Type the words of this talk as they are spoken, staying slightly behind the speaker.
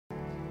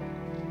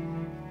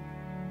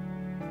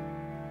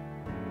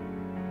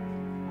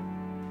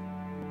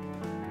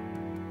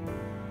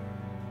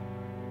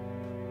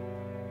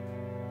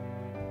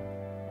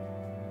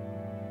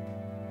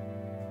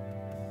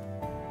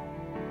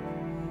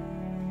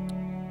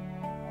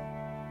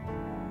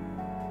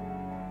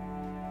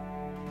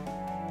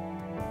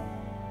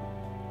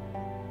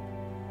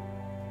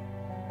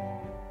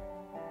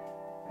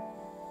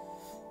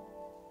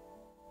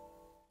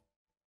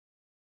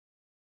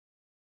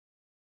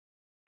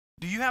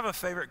Do you have a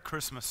favorite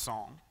Christmas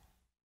song?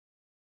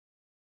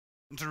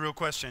 It's a real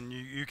question.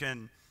 You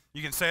can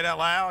say it out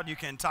loud. You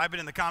can type it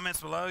in the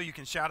comments below. You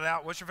can shout it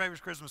out. What's your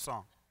favorite Christmas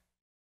song?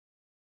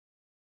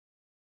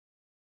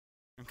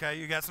 Okay,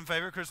 you got some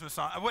favorite Christmas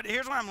song.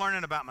 Here's what I'm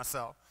learning about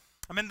myself.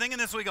 I've been thinking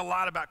this week a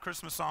lot about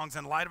Christmas songs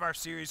in light of our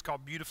series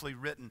called Beautifully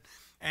Written.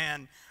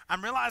 And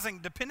I'm realizing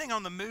depending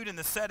on the mood and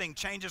the setting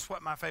changes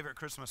what my favorite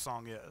Christmas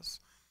song is.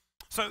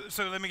 So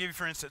let me give you,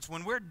 for instance,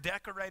 when we're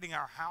decorating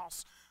our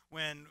house,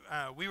 when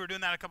we were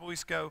doing that a couple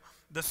weeks ago,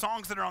 the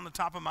songs that are on the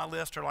top of my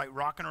list are like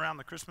Rocking Around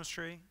the Christmas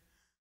Tree.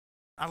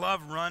 I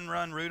love Run,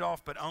 Run,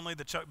 Rudolph, but only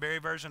the Chuck Berry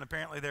version.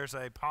 Apparently there's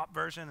a pop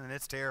version, and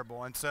it's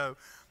terrible.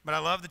 But I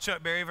love the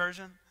Chuck Berry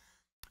version.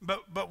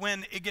 But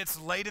when it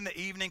gets late in the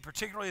evening,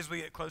 particularly as we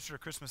get closer to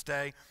Christmas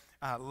Day,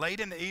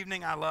 late in the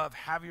evening, I love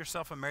Have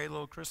Yourself a Merry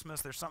Little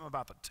Christmas. There's something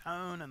about the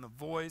tone and the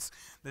voice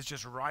that's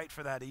just right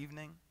for that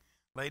evening,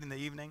 late in the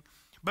evening.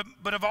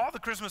 But of all the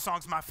Christmas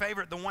songs, my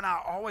favorite, the one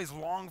I always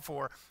long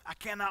for, I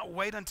cannot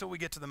wait until we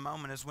get to the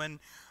moment, is when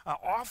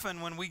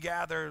often when we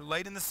gather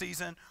late in the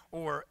season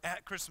or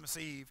at Christmas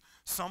Eve,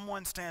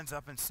 someone stands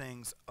up and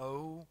sings,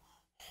 "Oh,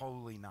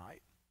 Holy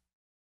Night."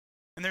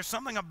 And there's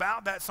something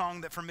about that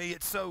song that for me,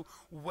 it's so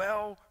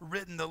well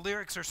written. The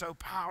lyrics are so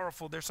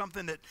powerful. There's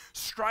something that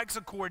strikes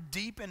a chord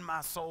deep in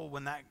my soul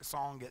when that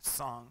song gets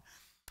sung.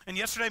 And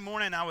yesterday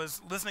morning, I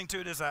was listening to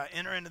it as I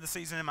enter into the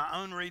season in my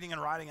own reading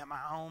and writing at my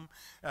home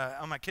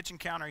on my kitchen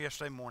counter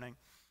yesterday morning.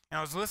 And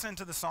I was listening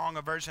to the song,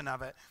 a version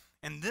of it,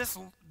 and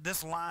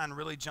this line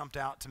really jumped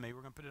out to me.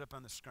 We're going to put it up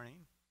on the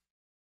screen.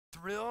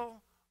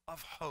 Thrill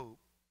of hope,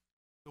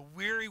 the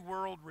weary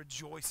world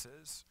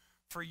rejoices,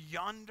 for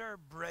yonder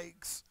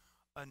breaks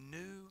a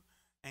new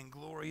and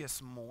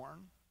glorious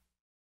morn.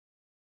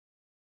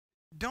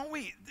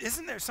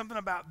 Isn't there something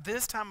about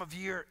this time of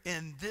year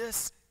in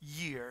this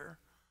year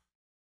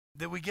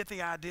that we get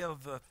the idea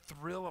of the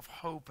thrill of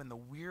hope and the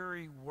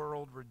weary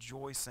world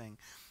rejoicing?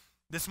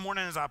 This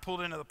morning as I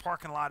pulled into the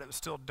parking lot, it was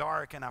still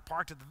dark, and I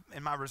parked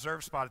in my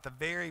reserve spot at the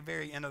very,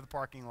 very end of the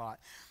parking lot.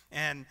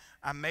 And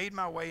I made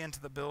my way into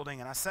the building,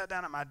 and I sat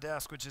down at my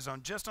desk, which is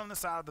just on the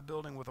side of the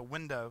building with a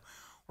window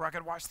where I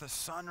could watch the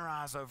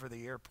sunrise over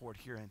the airport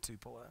here in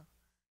Tupelo.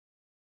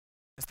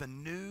 As the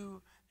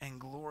new and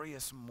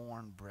glorious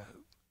morn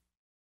broke.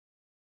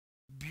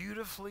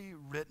 Beautifully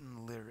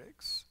written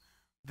lyrics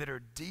that are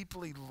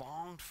deeply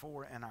longed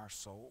for in our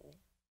soul.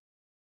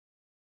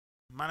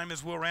 My name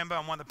is Will Rambo.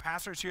 I'm one of the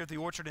pastors here at the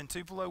Orchard in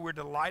Tupelo. We're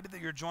delighted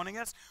that you're joining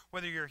us,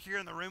 whether you're here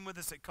in the room with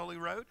us at Coley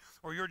Road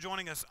or you're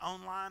joining us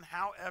online,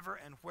 however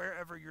and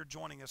wherever you're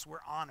joining us.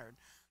 We're honored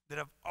that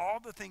of all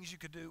the things you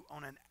could do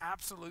on an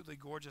absolutely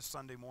gorgeous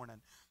Sunday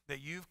morning, that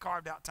you've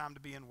carved out time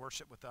to be in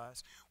worship with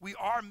us. We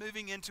are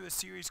moving into a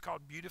series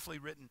called Beautifully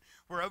Written,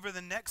 where over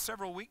the next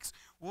several weeks,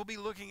 we'll be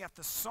looking at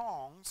the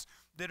songs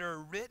that are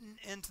written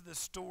into the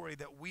story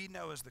that we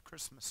know as the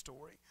Christmas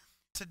story.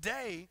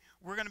 Today,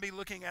 we're going to be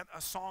looking at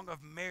a song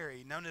of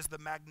Mary known as the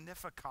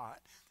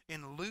Magnificat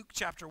in Luke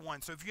chapter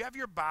 1. So if you have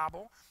your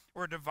Bible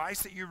or a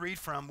device that you read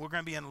from, we're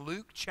going to be in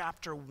Luke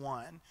chapter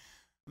 1.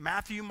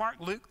 Matthew, Mark,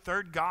 Luke,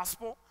 third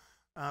gospel.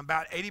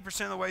 About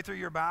 80% of the way through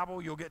your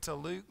Bible, you'll get to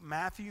Luke,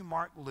 Matthew,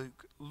 Mark,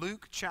 Luke.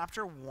 Luke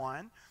chapter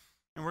 1,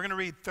 and we're going to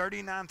read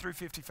 39 through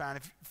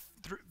 55.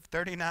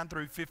 39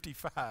 through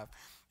 55.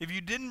 If you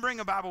didn't bring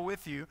a Bible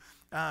with you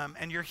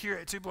and you're here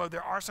at Tupelo,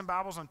 there are some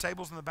Bibles on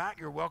tables in the back.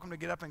 You're welcome to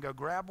get up and go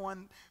grab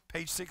one.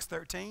 Page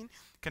 613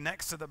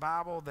 connects to the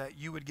Bible that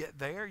you would get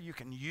there. You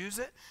can use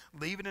it.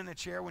 Leave it in a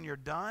chair when you're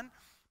done.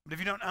 But if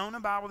you don't own a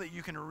Bible that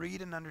you can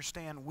read and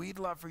understand, we'd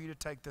love for you to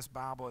take this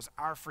Bible as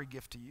our free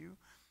gift to you.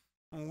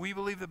 When we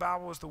believe the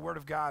Bible is the Word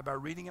of God, by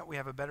reading it, we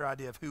have a better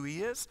idea of who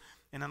He is,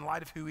 and in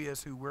light of who He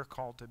is, who we're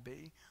called to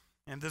be.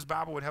 And if this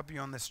Bible would help you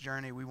on this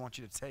journey, we want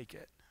you to take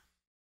it.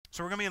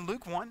 So we're going to be in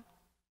Luke 1.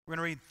 We're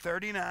going to read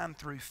 39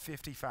 through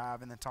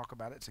 55 and then talk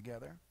about it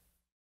together.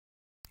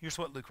 Here's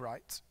what Luke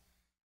writes.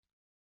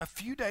 A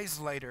few days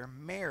later,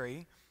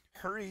 Mary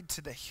hurried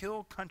to the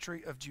hill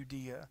country of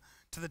Judea,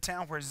 to the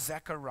town where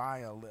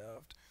Zechariah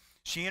lived.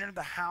 She entered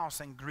the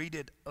house and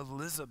greeted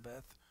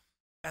Elizabeth.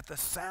 At the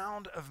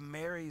sound of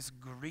Mary's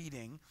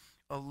greeting,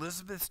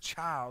 Elizabeth's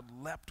child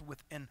leapt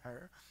within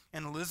her,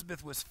 and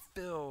Elizabeth was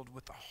filled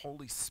with the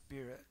Holy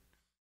Spirit.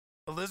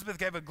 Elizabeth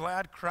gave a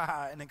glad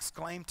cry and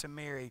exclaimed to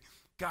Mary,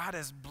 "God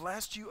has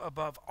blessed you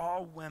above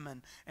all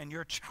women, and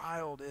your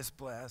child is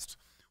blessed.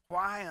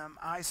 Why am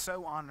I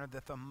so honored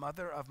that the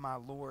mother of my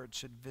Lord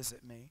should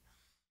visit me?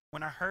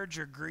 When I heard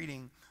your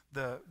greeting,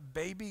 the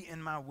baby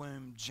in my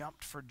womb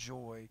jumped for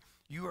joy.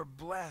 You are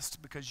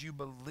blessed because you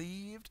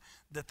believed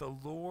that the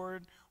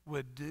Lord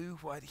would do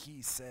what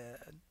He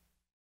said."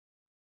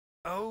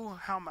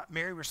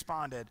 Mary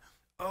responded,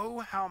 "Oh,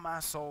 how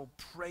my soul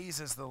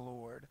praises the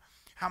Lord,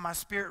 how my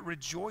spirit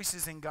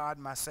rejoices in God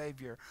my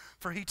Savior,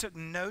 for He took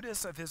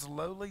notice of His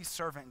lowly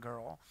servant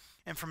girl,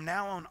 and from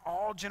now on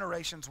all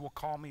generations will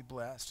call me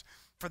blessed.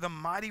 For the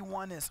Mighty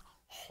One is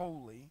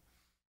holy,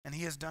 and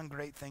He has done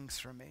great things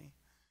for me.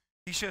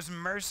 He shows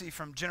mercy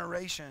from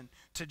generation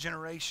to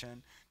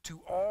generation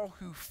to all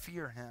who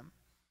fear Him.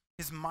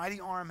 His mighty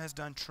arm has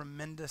done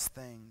tremendous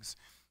things.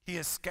 He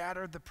has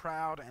scattered the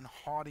proud and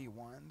haughty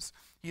ones.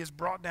 He has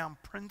brought down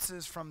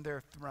princes from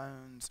their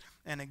thrones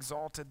and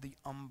exalted the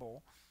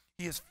humble.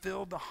 He has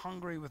filled the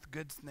hungry with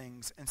good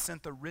things and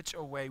sent the rich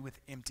away with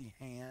empty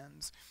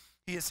hands.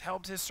 He has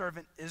helped his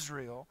servant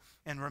Israel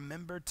and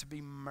remembered to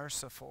be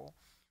merciful.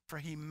 For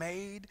he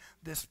made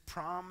this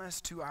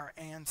promise to our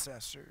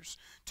ancestors,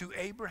 to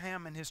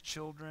Abraham and his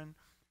children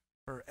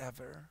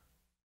forever.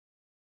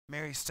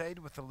 Mary stayed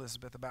with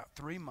Elizabeth about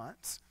 3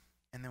 months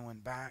and then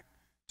went back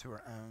to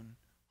her own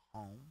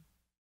home.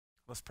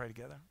 Let's pray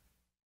together.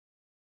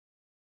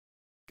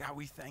 God,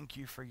 we thank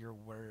you for your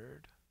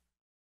word.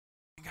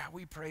 And God,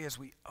 we pray as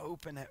we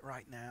open it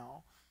right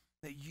now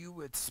that you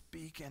would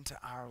speak into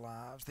our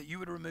lives, that you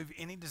would remove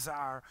any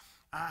desire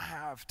I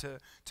have to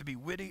be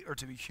witty or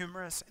to be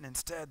humorous, and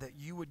instead that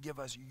you would give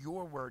us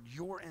your word,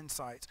 your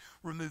insights,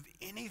 remove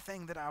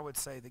anything that I would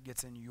say that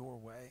gets in your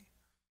way.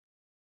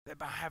 That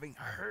by having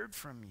heard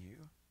from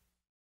you,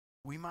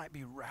 we might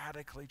be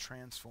radically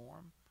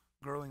transformed,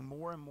 growing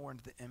more and more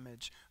into the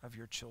image of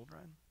your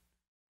children.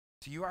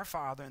 To you, our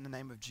Father, in the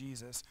name of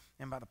Jesus,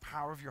 and by the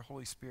power of your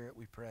Holy Spirit,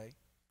 we pray.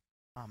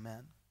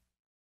 Amen.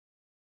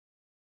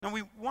 Now,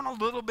 we want a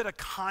little bit of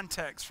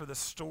context for the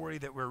story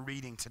that we're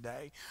reading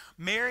today.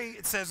 Mary,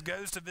 it says,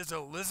 goes to visit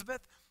Elizabeth.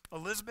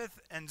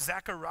 Elizabeth and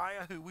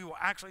Zechariah, who we will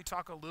actually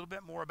talk a little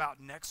bit more about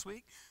next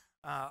week.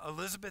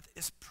 Elizabeth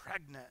is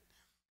pregnant,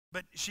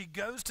 but she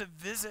goes to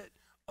visit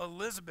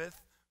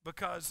Elizabeth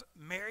because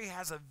Mary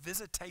has a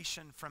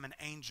visitation from an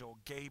angel,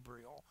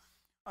 Gabriel.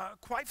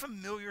 Quite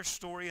familiar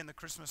story in the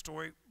Christmas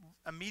story,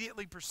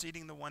 immediately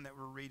preceding the one that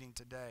we're reading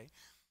today.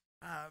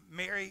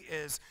 Mary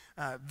is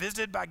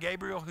visited by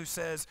Gabriel, who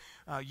says,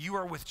 you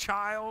are with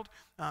child,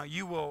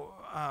 you will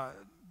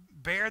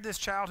bear this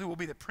child who will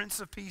be the Prince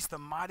of Peace, the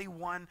mighty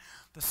one,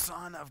 the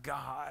Son of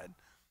God.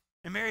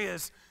 And Mary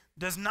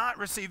does not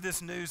receive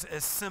this news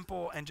as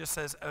simple and just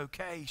says,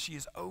 okay. She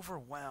is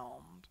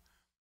overwhelmed.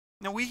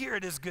 Now, we hear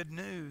it as good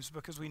news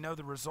because we know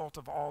the result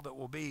of all that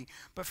will be.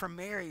 But for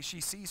Mary, she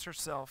sees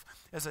herself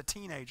as a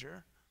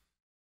teenager.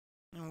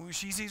 And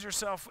she sees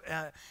herself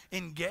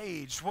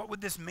engaged. What would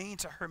this mean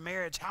to her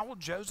marriage? How will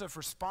Joseph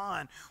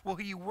respond? Will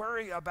he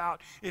worry about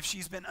if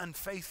she's been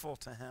unfaithful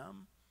to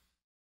him?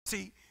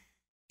 See,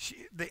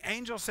 the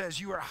angel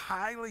says, you are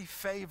highly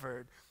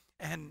favored,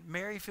 and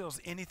Mary feels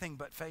anything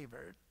but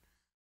favored.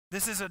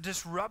 This is a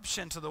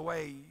disruption to the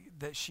way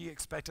that she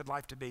expected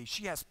life to be.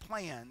 She has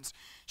plans.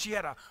 She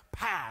had a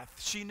path.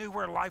 She knew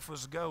where life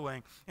was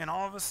going. And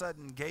all of a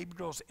sudden,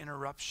 Gabriel's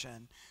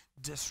interruption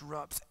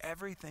disrupts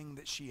everything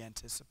that she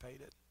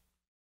anticipated.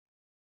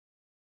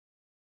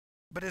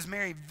 But as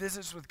Mary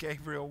visits with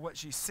Gabriel, what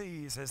she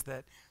sees is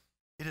that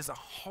it is a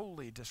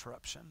holy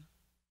disruption.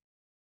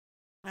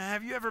 Now,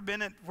 have you ever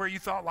been at where you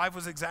thought life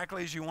was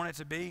exactly as you want it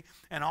to be,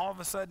 and all of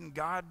a sudden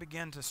God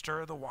began to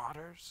stir the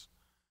waters?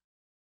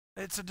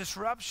 It's a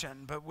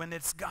disruption, but when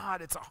it's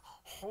God, it's a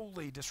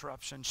holy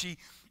disruption. She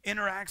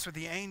interacts with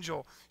the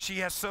angel. She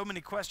has so many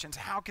questions.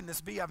 How can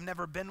this be? I've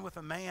never been with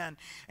a man.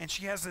 And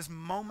she has this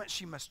moment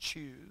she must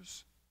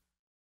choose.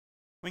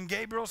 When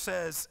Gabriel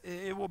says,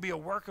 it will be a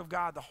work of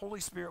God, the Holy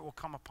Spirit will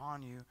come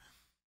upon you,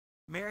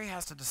 Mary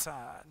has to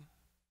decide.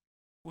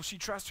 Will she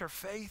trust her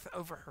faith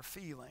over her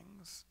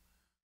feelings?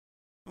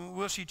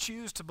 Will she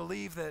choose to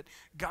believe that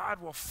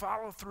God will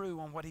follow through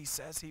on what he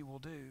says he will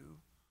do?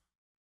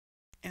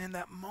 And in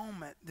that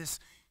moment, this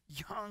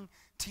young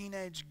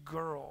teenage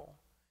girl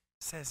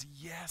says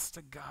yes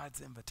to God's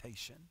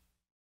invitation.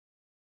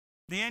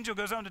 The angel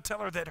goes on to tell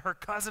her that her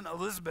cousin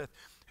Elizabeth,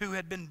 who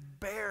had been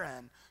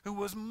barren, who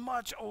was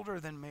much older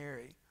than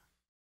Mary,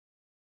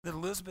 that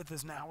Elizabeth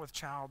is now with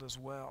child as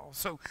well.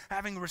 So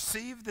having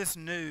received this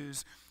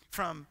news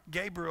from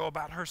Gabriel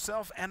about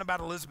herself and about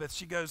Elizabeth,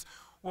 she goes,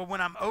 well, when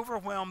I'm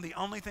overwhelmed, the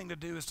only thing to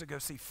do is to go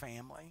see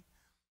family.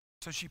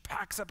 So she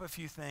packs up a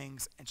few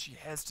things and she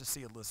heads to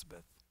see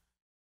Elizabeth.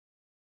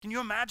 Can you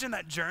imagine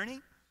that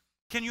journey?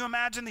 Can you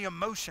imagine the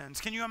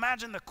emotions? Can you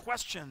imagine the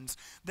questions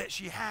that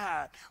she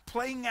had,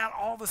 playing out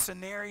all the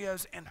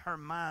scenarios in her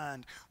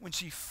mind when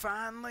she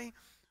finally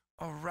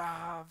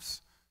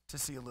arrives to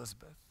see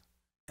Elizabeth?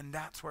 And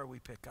that's where we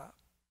pick up.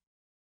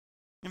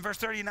 In verse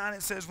 39,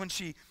 it says,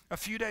 a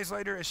few days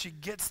later, as she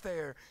gets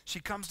there, she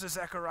comes to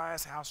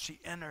Zechariah's house, she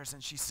enters,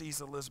 and she sees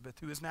Elizabeth,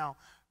 who is now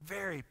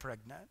very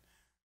pregnant.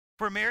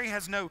 For Mary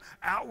has no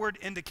outward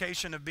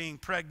indication of being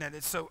pregnant.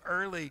 It's so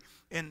early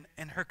in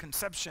her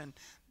conception,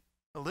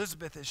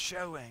 Elizabeth is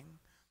showing.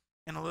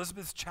 And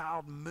Elizabeth's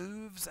child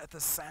moves at the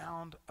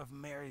sound of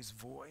Mary's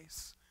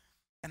voice.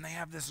 And they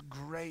have this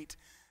great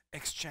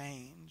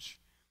exchange.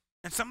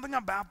 And something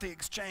about the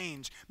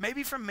exchange,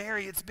 maybe for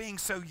Mary it's being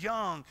so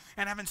young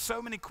and having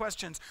so many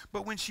questions,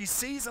 but when she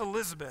sees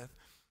Elizabeth,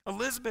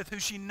 who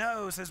she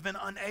knows has been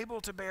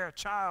unable to bear a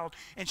child,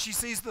 and she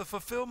sees the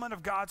fulfillment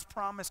of God's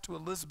promise to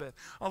Elizabeth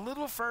a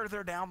little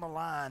further down the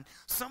line,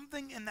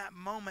 something in that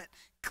moment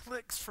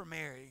clicks for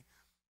Mary,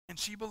 and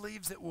she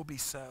believes it will be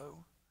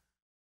so.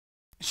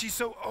 She's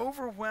so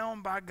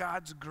overwhelmed by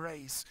God's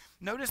grace.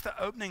 Notice the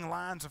opening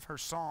lines of her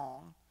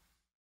song.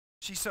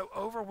 She's so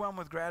overwhelmed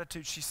with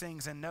gratitude, she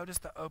sings, and notice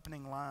the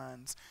opening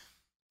lines.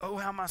 Oh,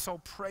 how my soul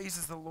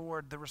praises the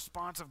Lord. The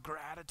response of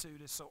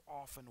gratitude is so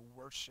often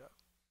worship.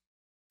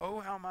 Oh,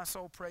 how my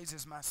soul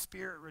praises, my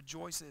spirit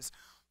rejoices,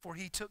 for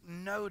he took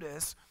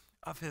notice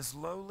of his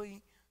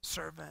lowly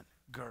servant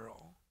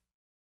girl.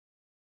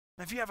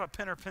 Now, if you have a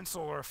pen or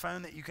pencil or a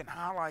phone that you can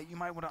highlight, you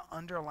might want to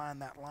underline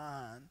that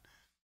line.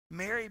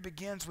 Mary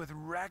begins with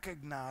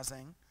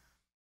recognizing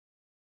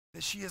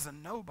that she is a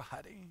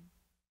nobody.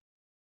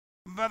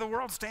 By the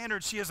world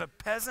standard, she is a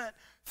peasant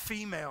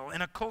female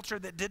in a culture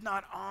that did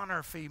not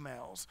honor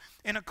females,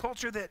 in a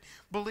culture that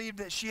believed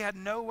that she had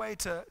no way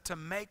to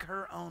make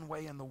her own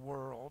way in the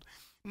world.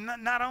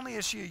 Not only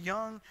is she a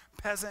young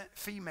peasant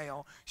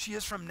female, she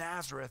is from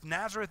Nazareth.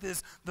 Nazareth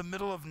is the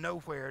middle of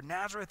nowhere.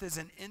 Nazareth is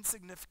an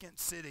insignificant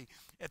city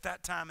at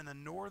that time in the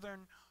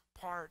northern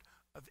part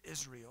of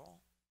Israel.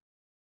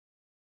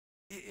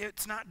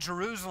 It's not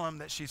Jerusalem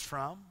that she's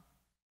from.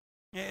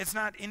 It's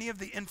not any of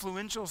the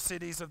influential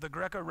cities of the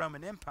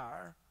Greco-Roman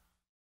Empire.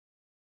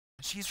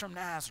 She's from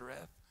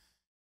Nazareth.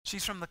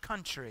 She's from the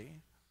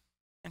country.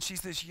 And she's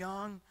this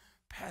young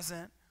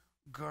peasant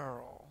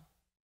girl.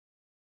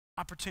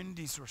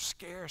 Opportunities were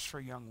scarce for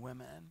young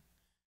women.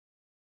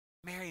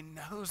 Mary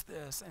knows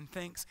this and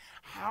thinks,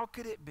 how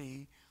could it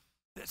be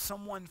that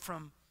someone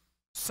from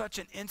such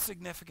an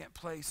insignificant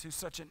place, who's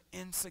such an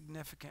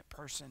insignificant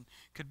person,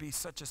 could be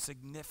such a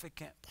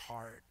significant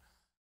part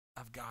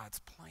of God's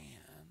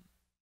plan?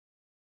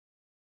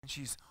 And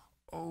she's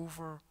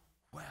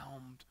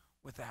overwhelmed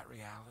with that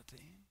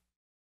reality.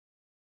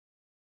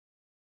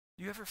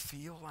 Do you ever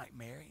feel like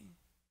Mary?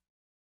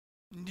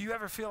 Do you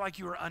ever feel like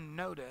you are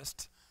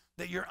unnoticed,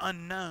 that you're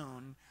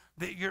unknown,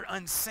 that you're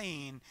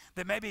unseen,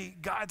 that maybe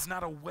God's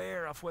not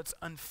aware of what's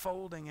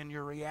unfolding in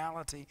your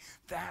reality?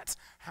 That's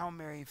how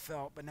Mary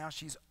felt, but now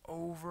she's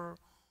overwhelmed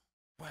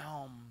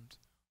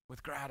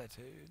with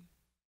gratitude.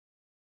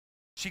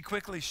 She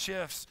quickly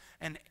shifts,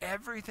 and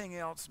everything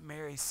else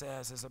Mary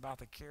says is about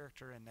the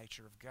character and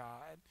nature of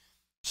God.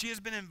 She has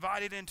been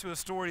invited into a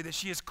story that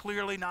she is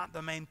clearly not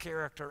the main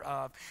character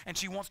of, and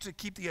she wants to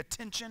keep the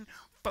attention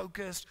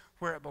focused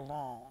where it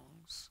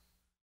belongs.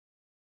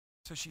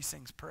 So she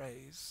sings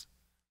praise.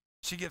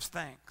 She gives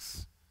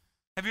thanks.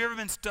 Have you ever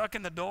been stuck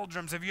in the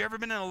doldrums? Have you ever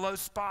been in a low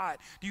spot?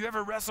 Do you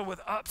ever wrestle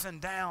with ups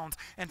and downs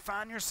and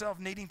find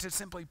yourself needing to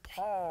simply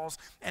pause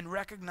and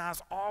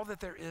recognize all that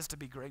there is to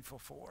be grateful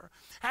for?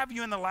 Have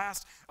you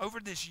over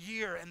this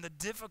year and the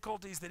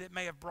difficulties that it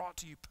may have brought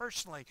to you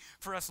personally,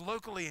 for us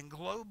locally and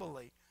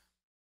globally,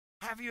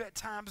 have you at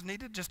times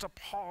needed just to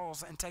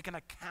pause and take an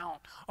account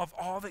of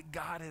all that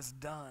God has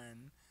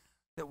done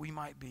that we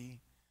might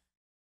be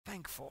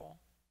thankful?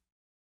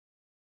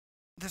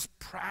 This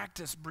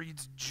practice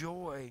breeds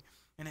joy,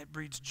 and it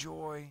breeds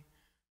joy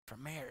for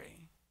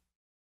Mary.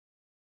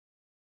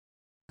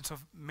 And so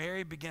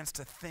Mary begins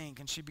to think,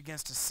 and she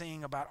begins to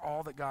sing about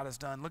all that God has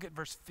done. Look at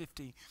verse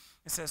 50.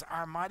 It says,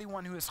 our mighty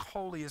one who is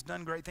holy has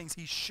done great things.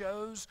 He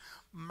shows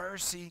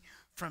mercy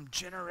from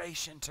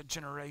generation to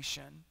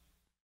generation.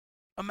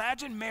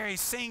 Imagine Mary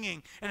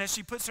singing, and as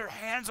she puts her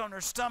hands on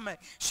her stomach,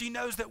 she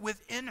knows that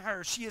within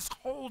her she is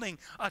holding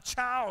a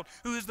child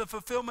who is the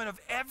fulfillment of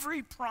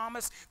every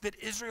promise that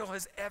Israel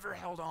has ever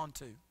held on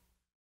to.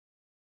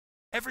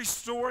 Every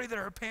story that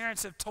her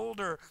parents have told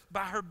her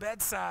by her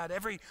bedside,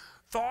 every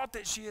thought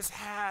that she has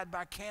had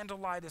by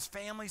candlelight as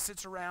family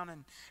sits around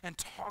and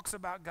talks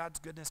about God's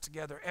goodness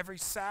together, every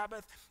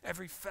Sabbath,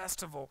 every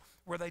festival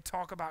where they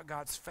talk about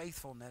God's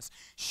faithfulness,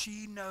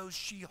 she knows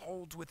she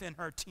holds within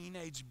her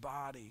teenage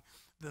body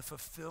the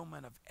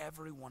fulfillment of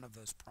every one of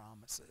those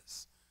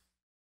promises.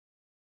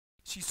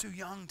 She's too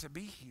young to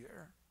be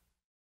here,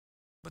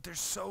 but there's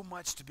so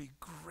much to be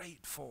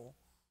grateful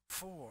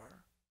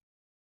for.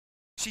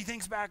 She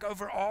thinks back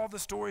over all the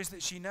stories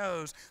that she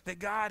knows, that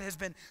God has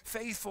been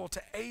faithful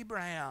to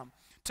Abraham,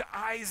 to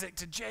Isaac,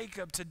 to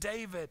Jacob, to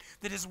David,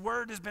 that his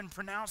word has been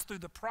pronounced through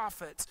the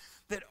prophets,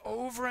 that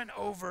over and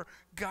over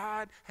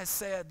God has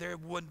said there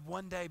would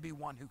one day be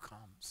one who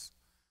comes.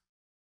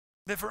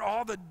 That for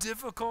all the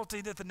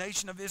difficulty that the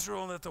nation of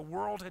Israel and that the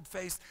world had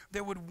faced,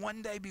 there would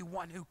one day be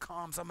one who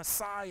comes, a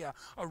Messiah,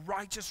 a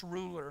righteous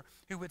ruler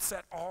who would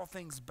set all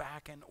things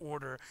back in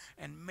order.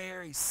 And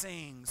Mary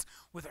sings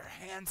with her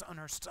hands on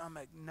her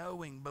stomach,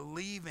 knowing,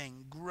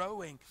 believing,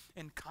 growing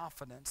in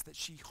confidence that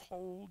she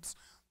holds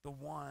the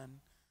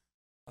one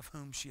of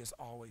whom she has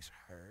always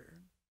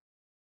heard.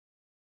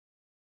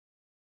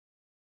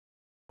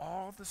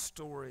 All the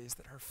stories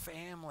that her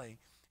family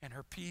and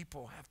her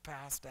people have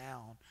passed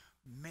down,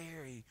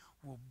 Mary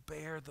will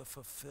bear the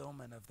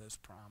fulfillment of those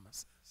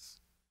promises.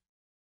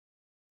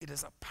 It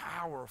is a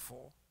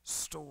powerful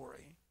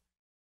story.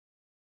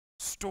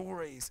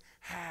 Stories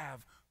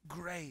have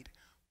great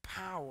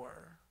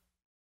power.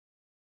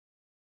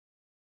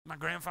 My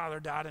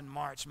grandfather died in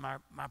March. My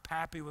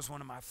pappy was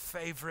one of my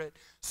favorite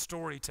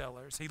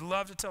storytellers. He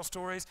loved to tell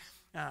stories.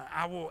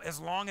 I will, as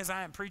long as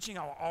I am preaching,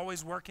 I will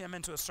always work him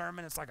into a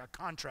sermon. It's like a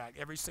contract.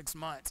 Every 6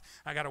 months,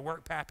 I got to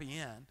work pappy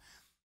in.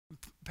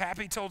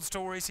 Pappy told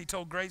stories. He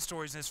told great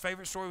stories. And his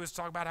favorite story was to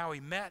talk about how he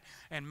met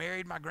and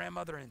married my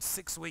grandmother in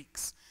 6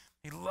 weeks.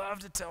 He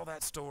loved to tell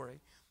that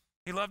story.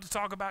 He loved to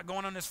talk about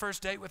going on his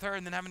first date with her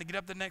and then having to get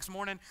up the next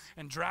morning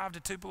and drive to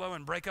Tupelo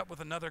and break up with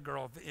another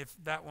girl. If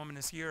that woman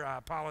is here, I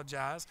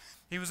apologize.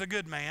 He was a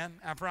good man,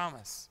 I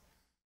promise.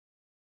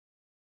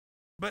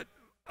 But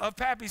of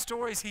Pappy's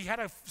stories, he had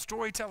a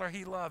storyteller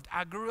he loved.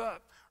 I grew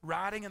up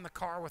riding in the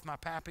car with my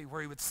pappy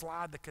where he would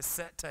slide the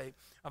cassette tape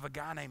of a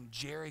guy named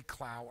Jerry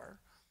Clower.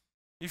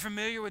 You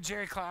familiar with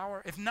Jerry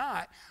Clower? If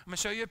not, I'm going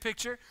to show you a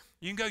picture.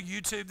 You can go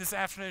YouTube this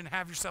afternoon and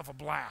have yourself a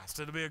blast.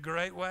 It'll be a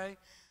great way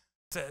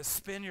to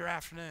spend your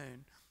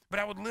afternoon. But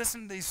I would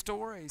listen to these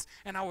stories,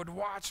 and I would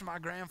watch my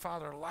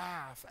grandfather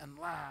laugh and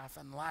laugh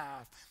and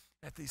laugh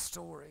at these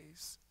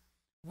stories.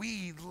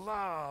 We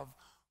love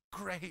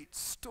great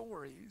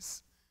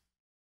stories.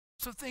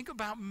 So think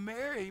about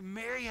Mary.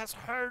 Mary has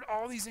heard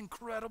all these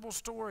incredible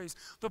stories.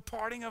 The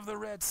parting of the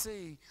Red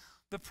Sea,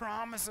 the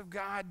promise of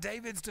God,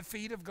 David's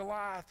defeat of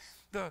Goliath,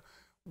 the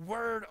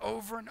word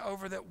over and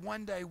over that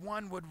one day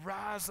one would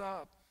rise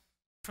up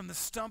from the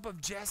stump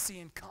of Jesse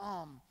and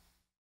come,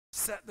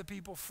 set the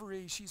people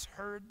free. She's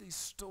heard these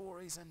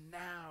stories, and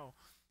now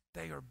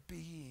they are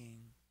being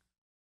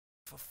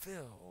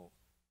fulfilled.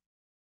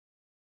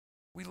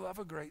 We love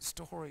a great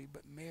story,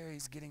 but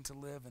Mary's getting to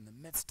live in the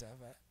midst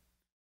of it.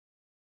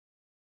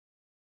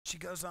 She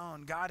goes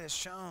on, God has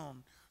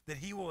shown that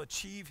he will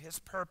achieve his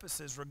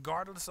purposes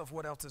regardless of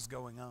what else is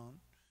going on.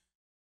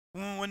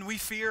 When we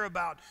fear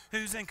about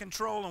who's in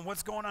control and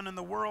what's going on in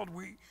the world,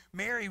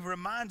 Mary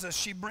reminds us,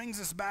 she brings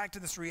us back to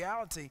this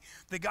reality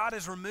that God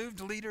has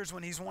removed leaders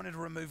when he's wanted to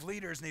remove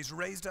leaders, and he's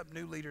raised up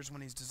new leaders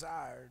when he's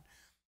desired.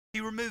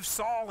 He removed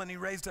Saul and he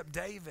raised up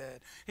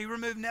David. He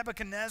removed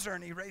Nebuchadnezzar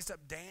and he raised up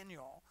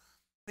Daniel.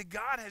 That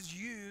God has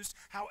used,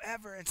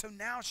 however, and so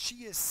now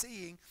she is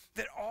seeing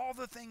that all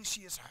the things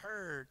she has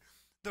heard,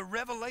 the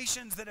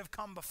revelations that have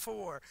come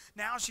before,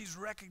 now she's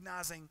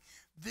recognizing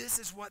this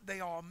is what they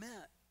all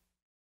meant.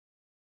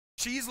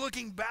 She's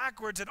looking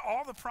backwards at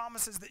all the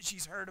promises that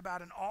she's heard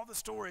about and all the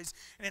stories,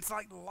 and it's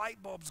like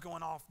light bulbs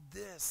going off.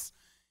 This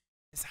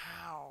is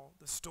how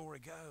the story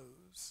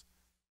goes.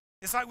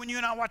 It's like when you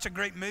and I watch a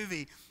great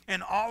movie,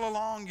 and all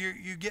along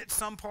you get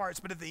some parts,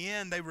 but at the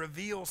end they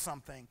reveal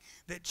something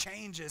that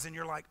changes, and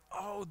you're like,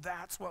 oh,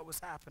 that's what was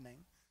happening.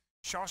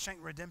 Shawshank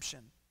Redemption,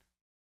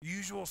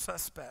 Usual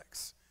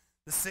Suspects,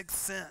 The Sixth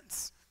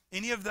Sense,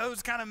 any of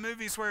those kind of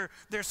movies where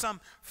there's some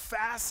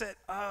facet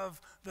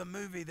of the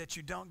movie that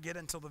you don't get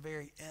until the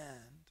very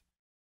end.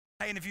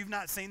 Hey, and if you've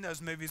not seen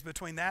those movies,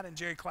 between that and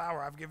Jerry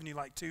Clower, I've given you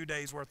like 2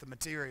 days worth of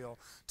material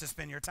to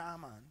spend your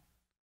time on.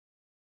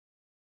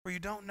 Where you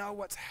don't know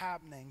what's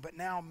happening, but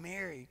now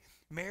Mary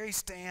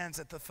stands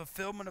at the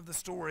fulfillment of the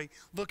story,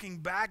 looking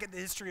back at the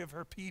history of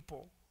her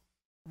people,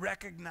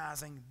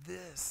 recognizing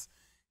this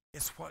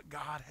is what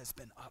God has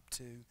been up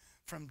to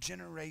from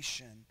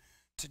generation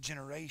to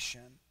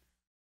generation.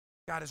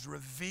 God is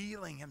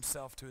revealing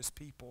himself to his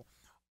people.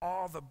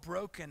 All the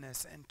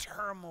brokenness and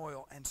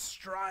turmoil and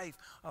strife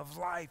of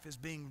life is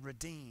being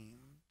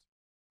redeemed,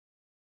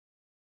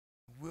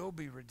 will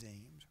be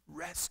redeemed,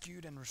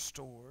 rescued and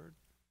restored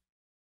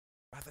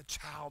by the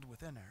child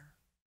within her.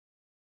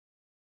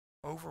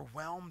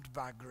 Overwhelmed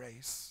by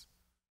grace,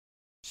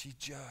 she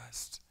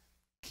just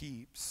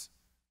keeps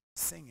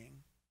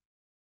singing.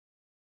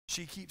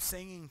 She keeps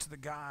singing to the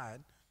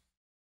God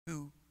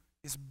who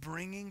is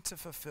bringing to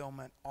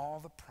fulfillment all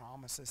the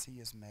promises he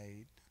has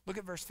made. Look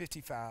at verse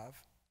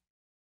 55.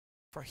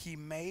 For he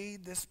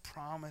made this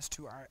promise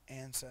to our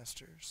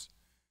ancestors,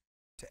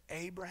 to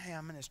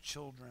Abraham and his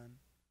children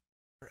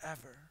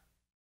forever.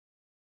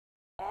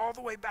 All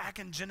the way back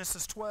in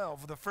Genesis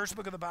 12, the first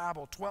book of the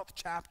Bible, 12th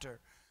chapter,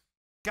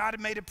 God had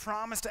made a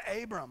promise to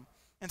Abram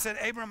and said,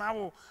 Abram, I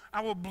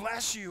will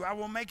bless you. I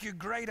will make you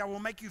great. I will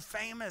make you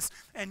famous.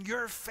 And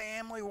your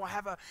family will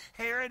have a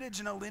heritage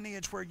and a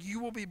lineage where you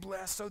will be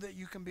blessed so that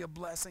you can be a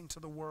blessing to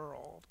the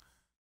world.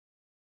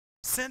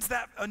 Since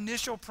that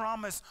initial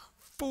promise,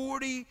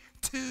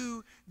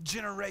 42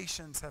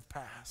 generations have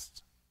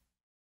passed.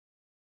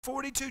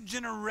 42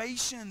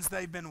 generations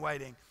they've been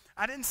waiting.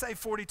 I didn't say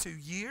 42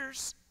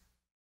 years.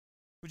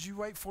 Would you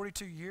wait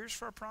 42 years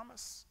for a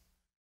promise?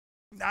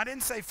 I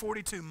didn't say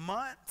 42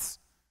 months.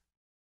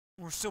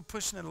 We're still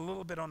pushing it a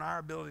little bit on our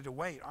ability to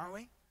wait, aren't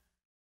we?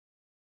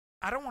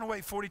 I don't want to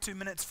wait 42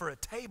 minutes for a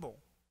table.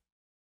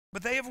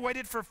 But they have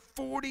waited for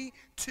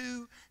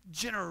 42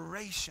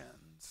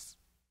 generations.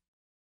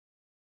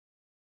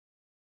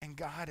 And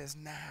God is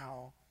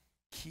now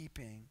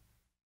keeping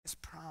his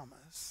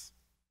promise.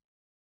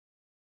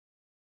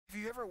 Have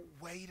you ever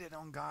waited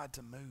on God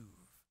to move?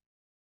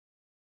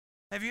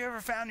 Have you ever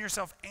found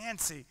yourself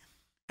antsy?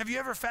 Have you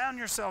ever found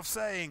yourself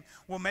saying,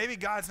 well, maybe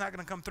God's not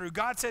going to come through.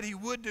 God said he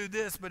would do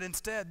this, but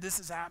instead this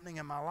is happening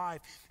in my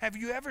life. Have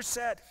you ever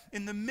sat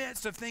in the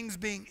midst of things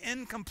being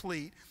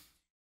incomplete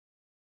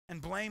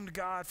and blamed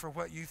God for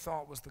what you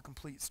thought was the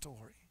complete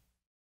story?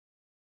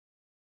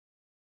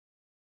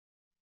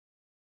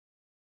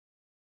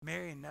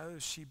 Mary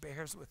knows she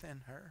bears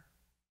within her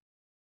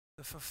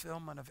the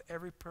fulfillment of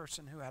every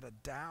person who had a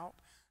doubt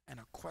and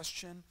a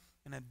question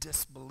and a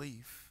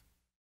disbelief.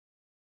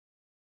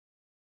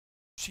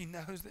 She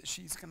knows that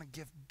she's going to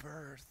give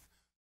birth,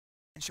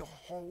 and she'll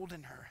hold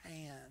in her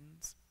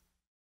hands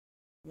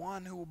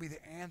one who will be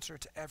the answer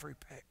to every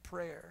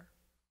prayer,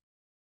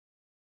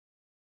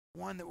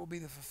 one that will be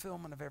the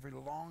fulfillment of every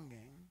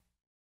longing,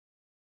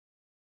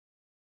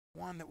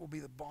 one that will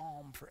be the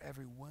balm for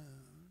every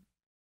wound.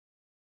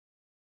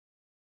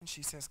 And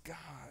she says,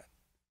 God,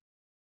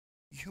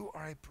 you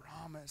are a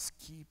promise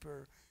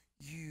keeper.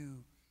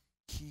 You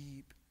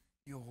keep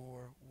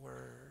your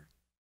word.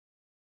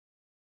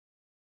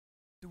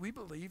 Do we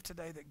believe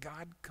today that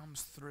God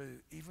comes through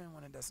even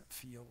when it doesn't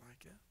feel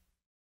like it?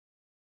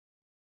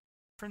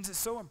 Friends, it's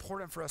so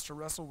important for us to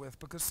wrestle with,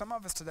 because some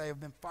of us today have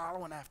been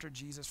following after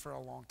Jesus for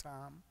a long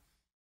time.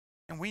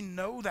 And we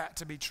know that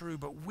to be true,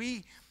 but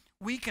we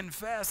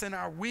confess in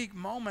our weak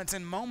moments,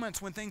 in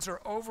moments when things are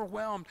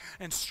overwhelmed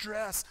and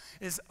stress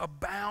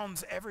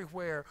abounds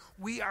everywhere,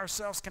 we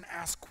ourselves can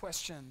ask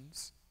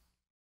questions.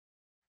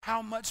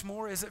 How much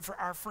more is it for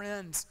our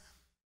friends,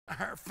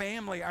 our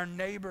family, our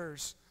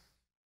neighbors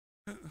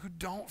who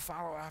don't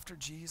follow after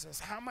Jesus?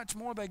 How much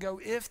more they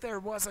go, if there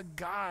was a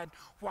God,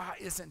 why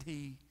isn't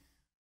he?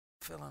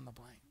 Fill in the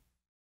blank.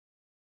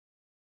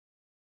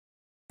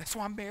 That's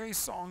why Mary's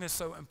song is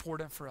so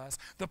important for us.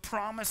 The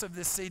promise of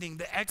this seating,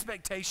 the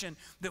expectation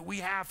that we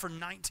have for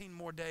 19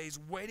 more days,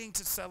 waiting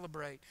to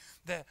celebrate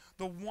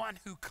the one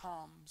who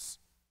comes.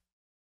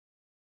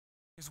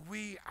 Is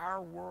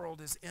our world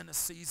is in a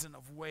season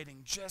of waiting,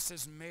 just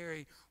as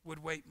Mary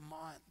would wait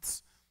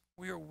months.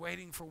 We are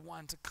waiting for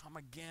one to come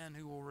again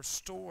who will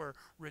restore,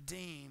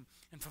 redeem,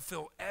 and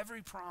fulfill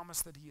every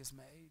promise that he has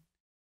made.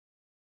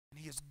 And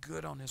he is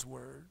good on his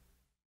word.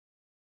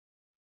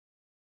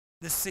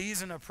 The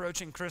season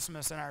approaching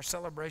Christmas and our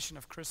celebration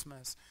of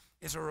Christmas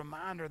is a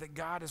reminder that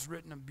God has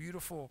written a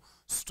beautiful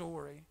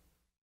story,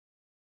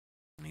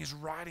 and he's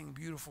writing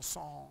beautiful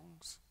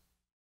songs.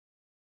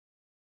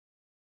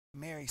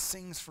 Mary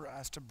sings for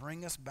us to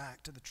bring us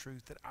back to the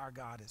truth that our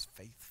God is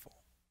faithful.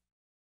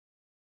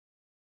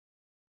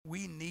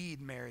 We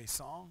need Mary's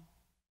song.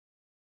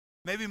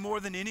 Maybe more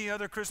than any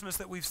other Christmas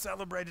that we've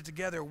celebrated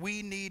together,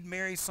 we need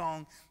Mary's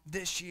song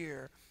this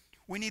year.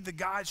 We need the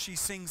God she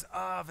sings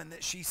of and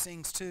that she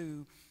sings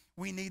to.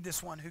 We need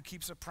this one who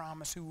keeps a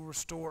promise, who will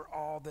restore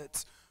all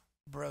that's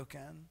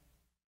broken.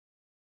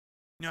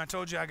 You know, I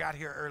told you I got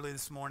here early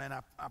this morning.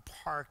 I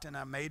parked and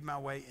I made my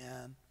way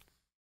in.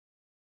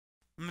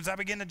 And as I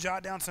began to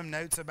jot down some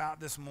notes about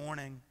this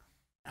morning,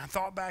 I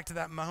thought back to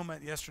that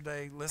moment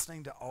yesterday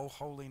listening to Oh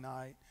Holy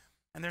Night.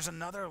 And there's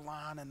another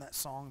line in that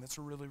song that's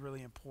really,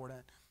 really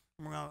important.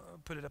 And we're going to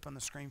put it up on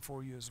the screen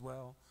for you as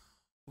well.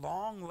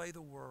 Long lay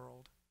the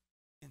world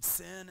in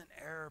sin and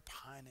error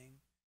pining,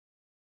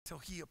 till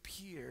he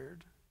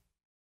appeared,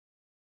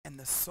 and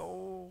the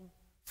soul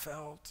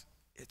felt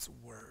its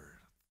worth.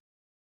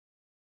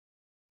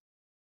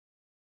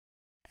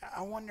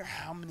 I wonder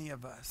how many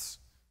of us,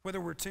 whether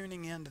we're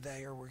tuning in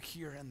today or we're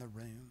here in the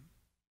room,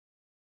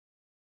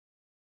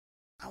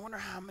 I wonder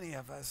how many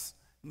of us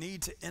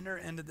need to enter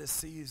into this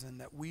season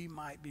that we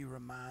might be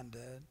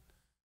reminded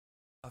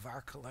of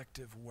our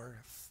collective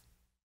worth.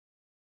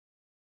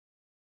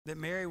 That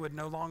Mary would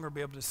no longer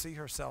be able to see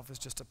herself as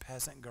just a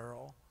peasant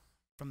girl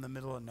from the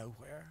middle of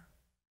nowhere.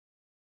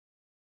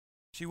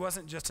 She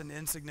wasn't just an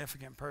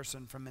insignificant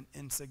person from an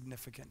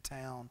insignificant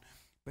town,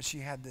 but she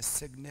had this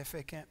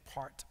significant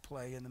part to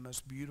play in the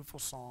most beautiful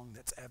song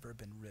that's ever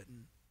been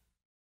written.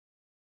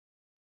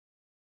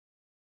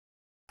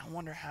 I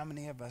wonder how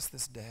many of us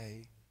this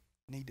day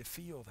need to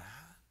feel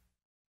that.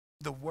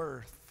 The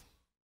worth,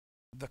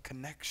 the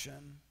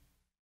connection.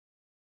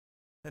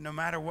 That no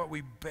matter what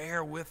we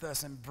bear with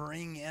us and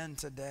bring in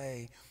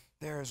today,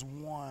 there is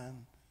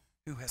one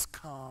who has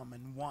come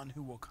and one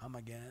who will come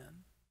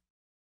again.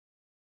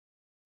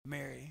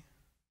 Mary,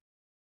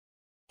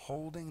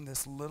 holding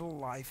this little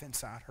life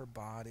inside her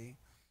body,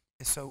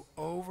 is so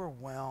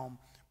overwhelmed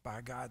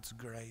by God's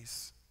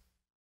grace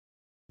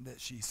that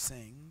she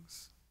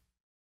sings.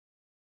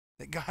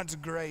 That God's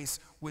grace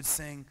would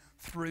sing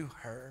through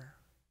her.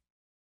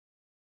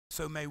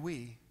 So may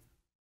we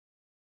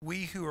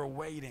who are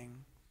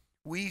waiting,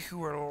 we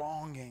who are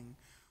longing,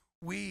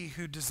 we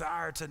who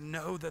desire to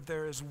know that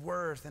there is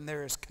worth and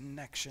there is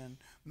connection,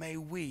 may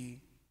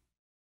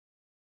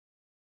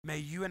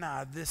you and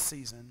I this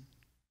season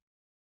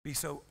be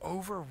so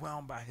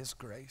overwhelmed by his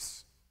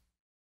grace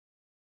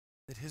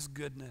that his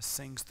goodness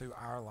sings through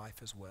our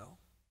life as well.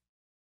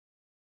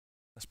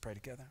 Let's pray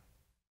together.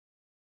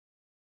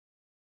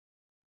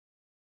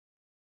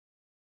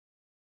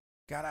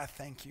 God, I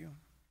thank you.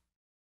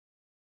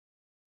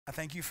 I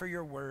thank you for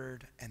your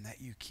word and that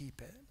you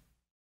keep it.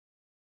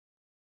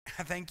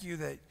 I thank you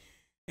that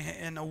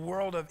in a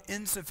world of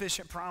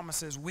insufficient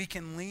promises, we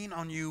can lean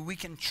on you, we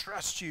can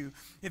trust you.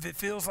 If it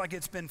feels like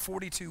it's been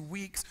 42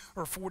 weeks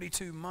or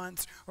 42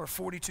 months or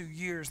 42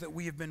 years that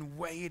we have been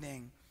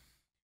waiting,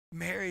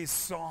 Mary's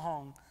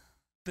song,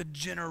 the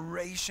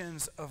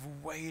generations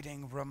of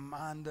waiting,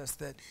 remind us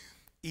that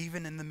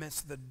even in the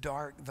midst of the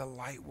dark, the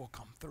light will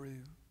come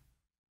through.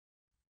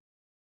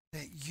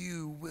 That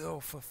you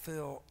will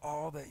fulfill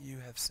all that you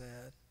have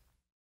said.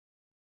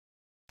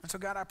 And so,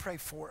 God, I pray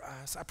for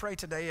us. I pray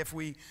today if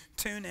we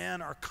tune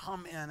in or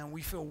come in and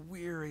we feel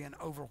weary and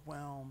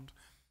overwhelmed,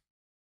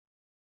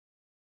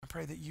 I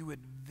pray that you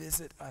would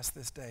visit us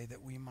this day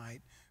that we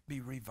might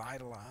be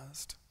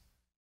revitalized.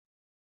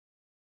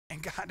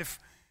 And God, if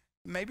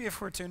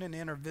we're tuning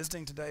in or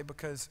visiting today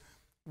because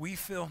we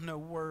feel no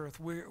worth,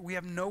 we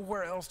have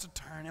nowhere else to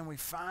turn, and we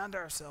find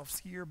ourselves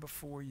here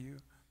before you,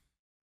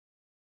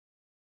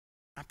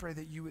 I pray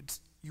that you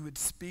would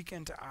speak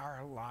into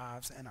our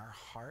lives and our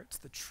hearts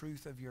the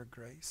truth of your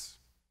grace.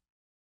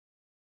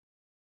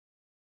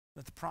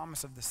 That the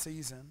promise of the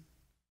season,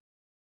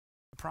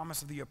 the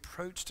promise of the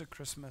approach to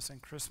Christmas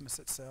and Christmas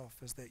itself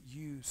is that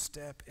you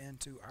step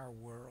into our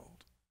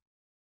world.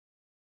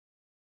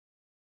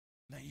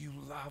 That you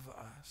love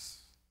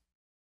us.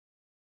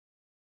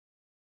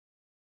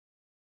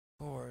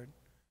 Lord,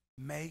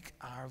 make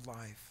our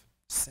life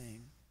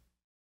sing.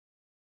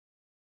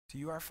 To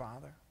you, our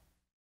Father,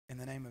 in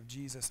the name of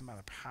Jesus and by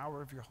the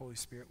power of your Holy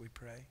Spirit we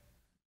pray.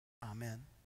 Amen.